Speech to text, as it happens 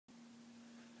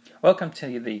Welcome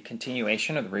to the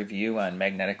continuation of the review on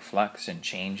magnetic flux and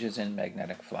changes in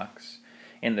magnetic flux.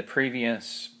 In the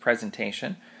previous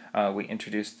presentation, we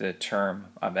introduced the term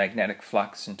magnetic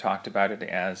flux and talked about it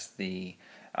as the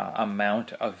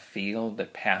amount of field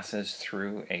that passes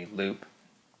through a loop.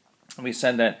 We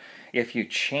said that if you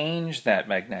change that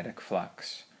magnetic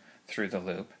flux through the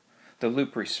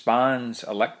loop responds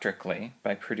electrically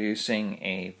by producing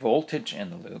a voltage in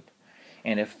the loop,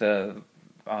 and if the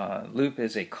loop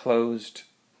is a closed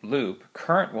loop,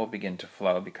 current will begin to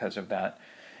flow because of that,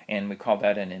 and we call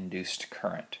that an induced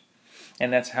current.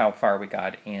 And that's how far we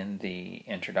got in the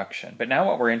introduction. But now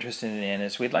what we're interested in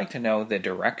is we'd like to know the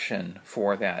direction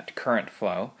for that current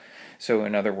flow. So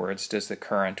in other words, does the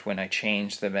current, when I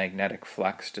change the magnetic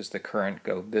flux, does the current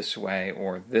go this way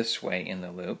or this way in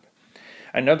the loop?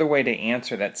 Another way to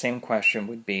answer that same question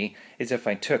would be is if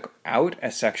I took out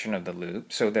a section of the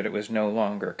loop so that it was no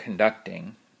longer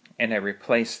conducting, and I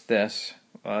replaced this,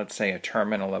 let's say a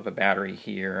terminal of a battery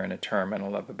here and a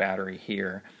terminal of a battery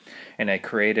here, and I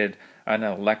created an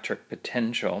electric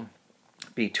potential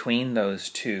between those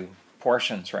two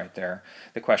portions right there,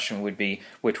 the question would be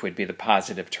which would be the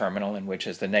positive terminal and which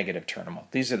is the negative terminal.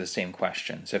 These are the same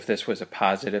questions. If this was a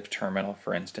positive terminal,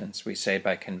 for instance, we say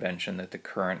by convention that the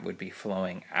current would be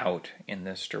flowing out in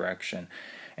this direction,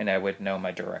 and I would know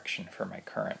my direction for my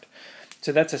current.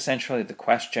 So that's essentially the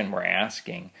question we're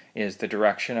asking, is the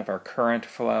direction of our current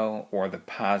flow or the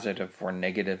positive or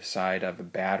negative side of a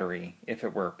battery if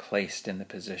it were placed in the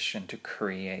position to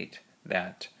create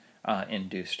that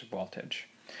induced voltage.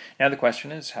 Now the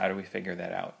question is, how do we figure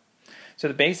that out? So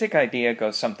the basic idea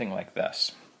goes something like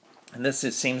this. And this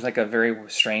seems like a very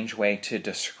strange way to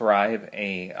describe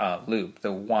a loop,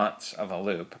 the wants of a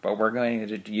loop, but we're going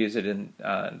to use it in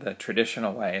the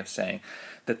traditional way of saying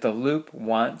that the loop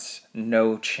wants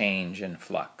no change in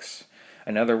flux.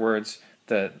 In other words,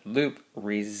 the loop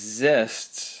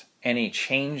resists any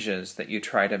changes that you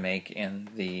try to make in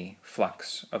the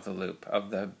flux of the loop,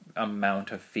 of the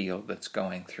amount of field that's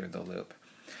going through the loop.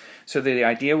 So the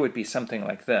idea would be something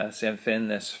like this. If in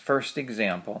this first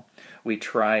example we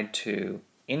tried to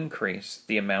increase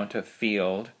the amount of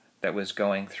field that was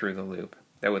going through the loop,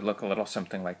 that would look a little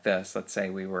something like this. Let's say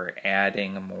we were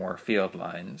adding more field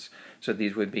lines. So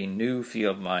these would be new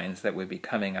field lines that would be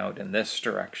coming out in this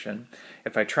direction.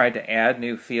 If I tried to add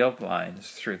new field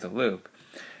lines through the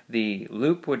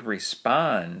loop would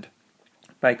respond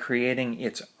by creating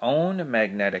its own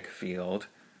magnetic field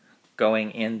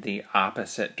going in the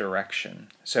opposite direction.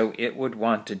 So it would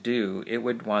want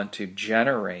to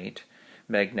generate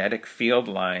magnetic field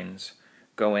lines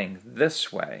going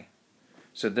this way.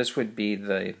 So this would be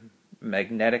the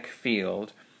magnetic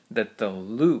field that the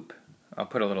loop, I'll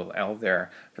put a little L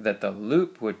there, that the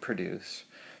loop would produce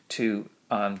to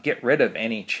get rid of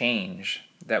any change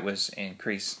that was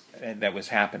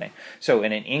happening. So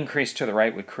an increase to the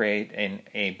right would create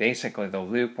basically the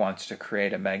loop wants to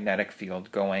create a magnetic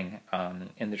field going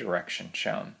in the direction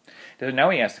shown. So now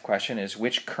we ask the question is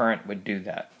which current would do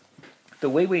that? The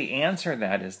way we answer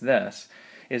that is this,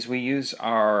 is we use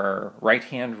our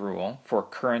right-hand rule for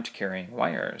current carrying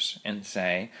wires and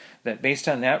say that based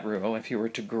on that rule, if you were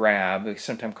to grab, we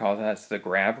sometimes call that the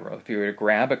grab rule, if you were to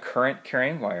grab a current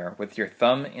carrying wire with your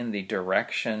thumb in the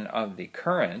direction of the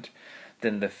current,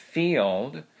 then the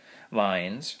field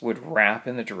lines would wrap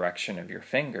in the direction of your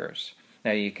fingers.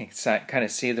 Now you can kind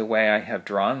of see the way I have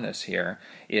drawn this here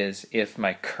is if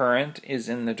my current is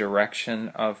in the direction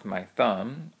of my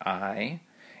thumb, I,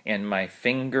 and my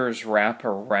fingers wrap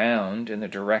around in the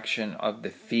direction of the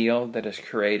field that is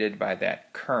created by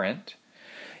that current,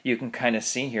 you can kind of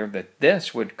see here that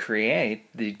this would create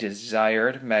the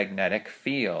desired magnetic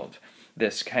field.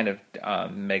 This kind of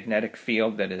magnetic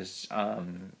field that is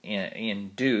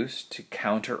induced to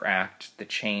counteract the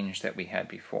change that we had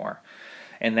before.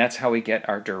 And that's how we get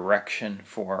our direction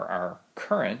for our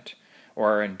current,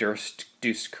 or our induced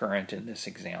current in this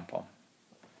example.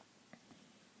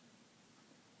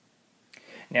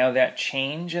 Now that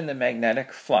change in the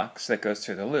magnetic flux that goes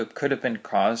through the loop could have been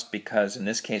caused because in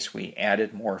this case we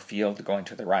added more field going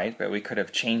to the right, but we could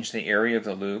have changed the area of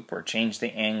the loop or changed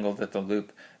the angle that the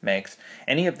loop makes.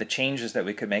 Any of the changes that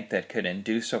we could make that could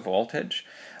induce a voltage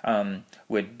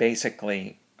would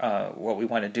basically, what we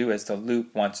want to do is the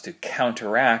loop wants to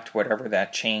counteract whatever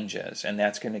that change is, and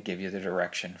that's going to give you the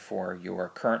direction for your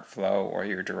current flow or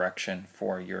your direction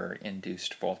for your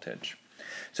induced voltage.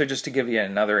 So just to give you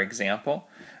another example,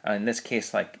 in this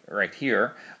case like right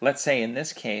here, let's say in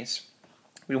this case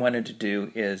we wanted to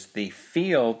do is the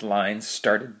field lines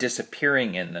started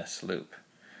disappearing in this loop.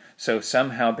 So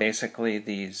somehow basically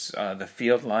these the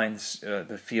field lines,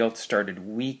 the field started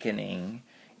weakening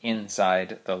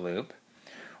inside the loop.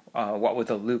 What would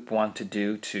the loop want to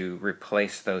do to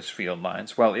replace those field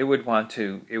lines? Well, it would want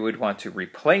to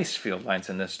replace field lines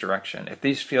in this direction. If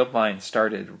these field lines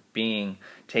started being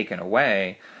taken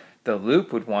away, the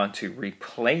loop would want to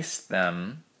replace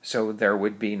them so there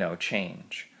would be no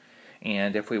change.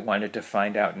 And if we wanted to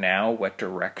find out now what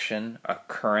direction a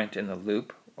current in the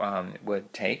loop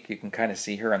would take, you can kind of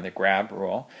see here on the grab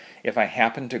rule. If I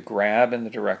happen to grab in the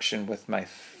direction with my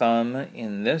thumb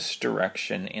in this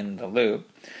direction in the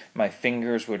loop, my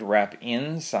fingers would wrap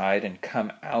inside and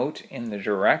come out in the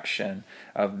direction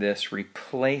of this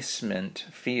replacement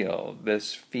field,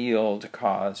 this field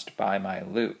caused by my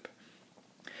loop.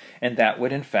 And that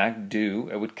would in fact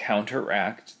it would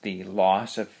counteract the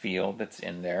loss of field that's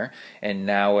in there, and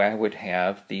now I would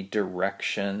have the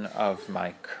direction of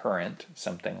my current,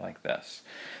 something like this.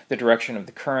 The direction of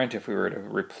the current, if we were to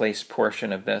replace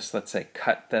portion of this, let's say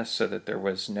cut this so that there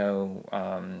was no,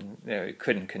 it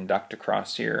couldn't conduct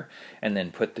across here, and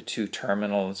then put the two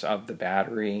terminals of the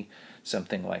battery,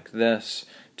 something like this,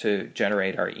 to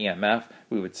generate our EMF,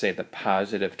 we would say the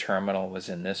positive terminal was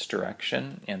in this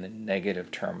direction and the negative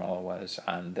terminal was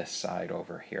on this side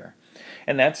over here.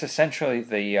 And that's essentially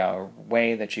the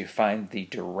way that you find the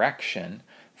direction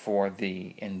for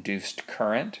the induced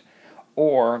current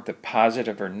or the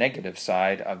positive or negative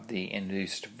side of the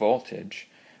induced voltage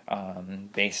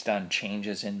based on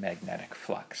changes in magnetic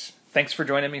flux. Thanks for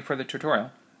joining me for the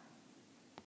tutorial.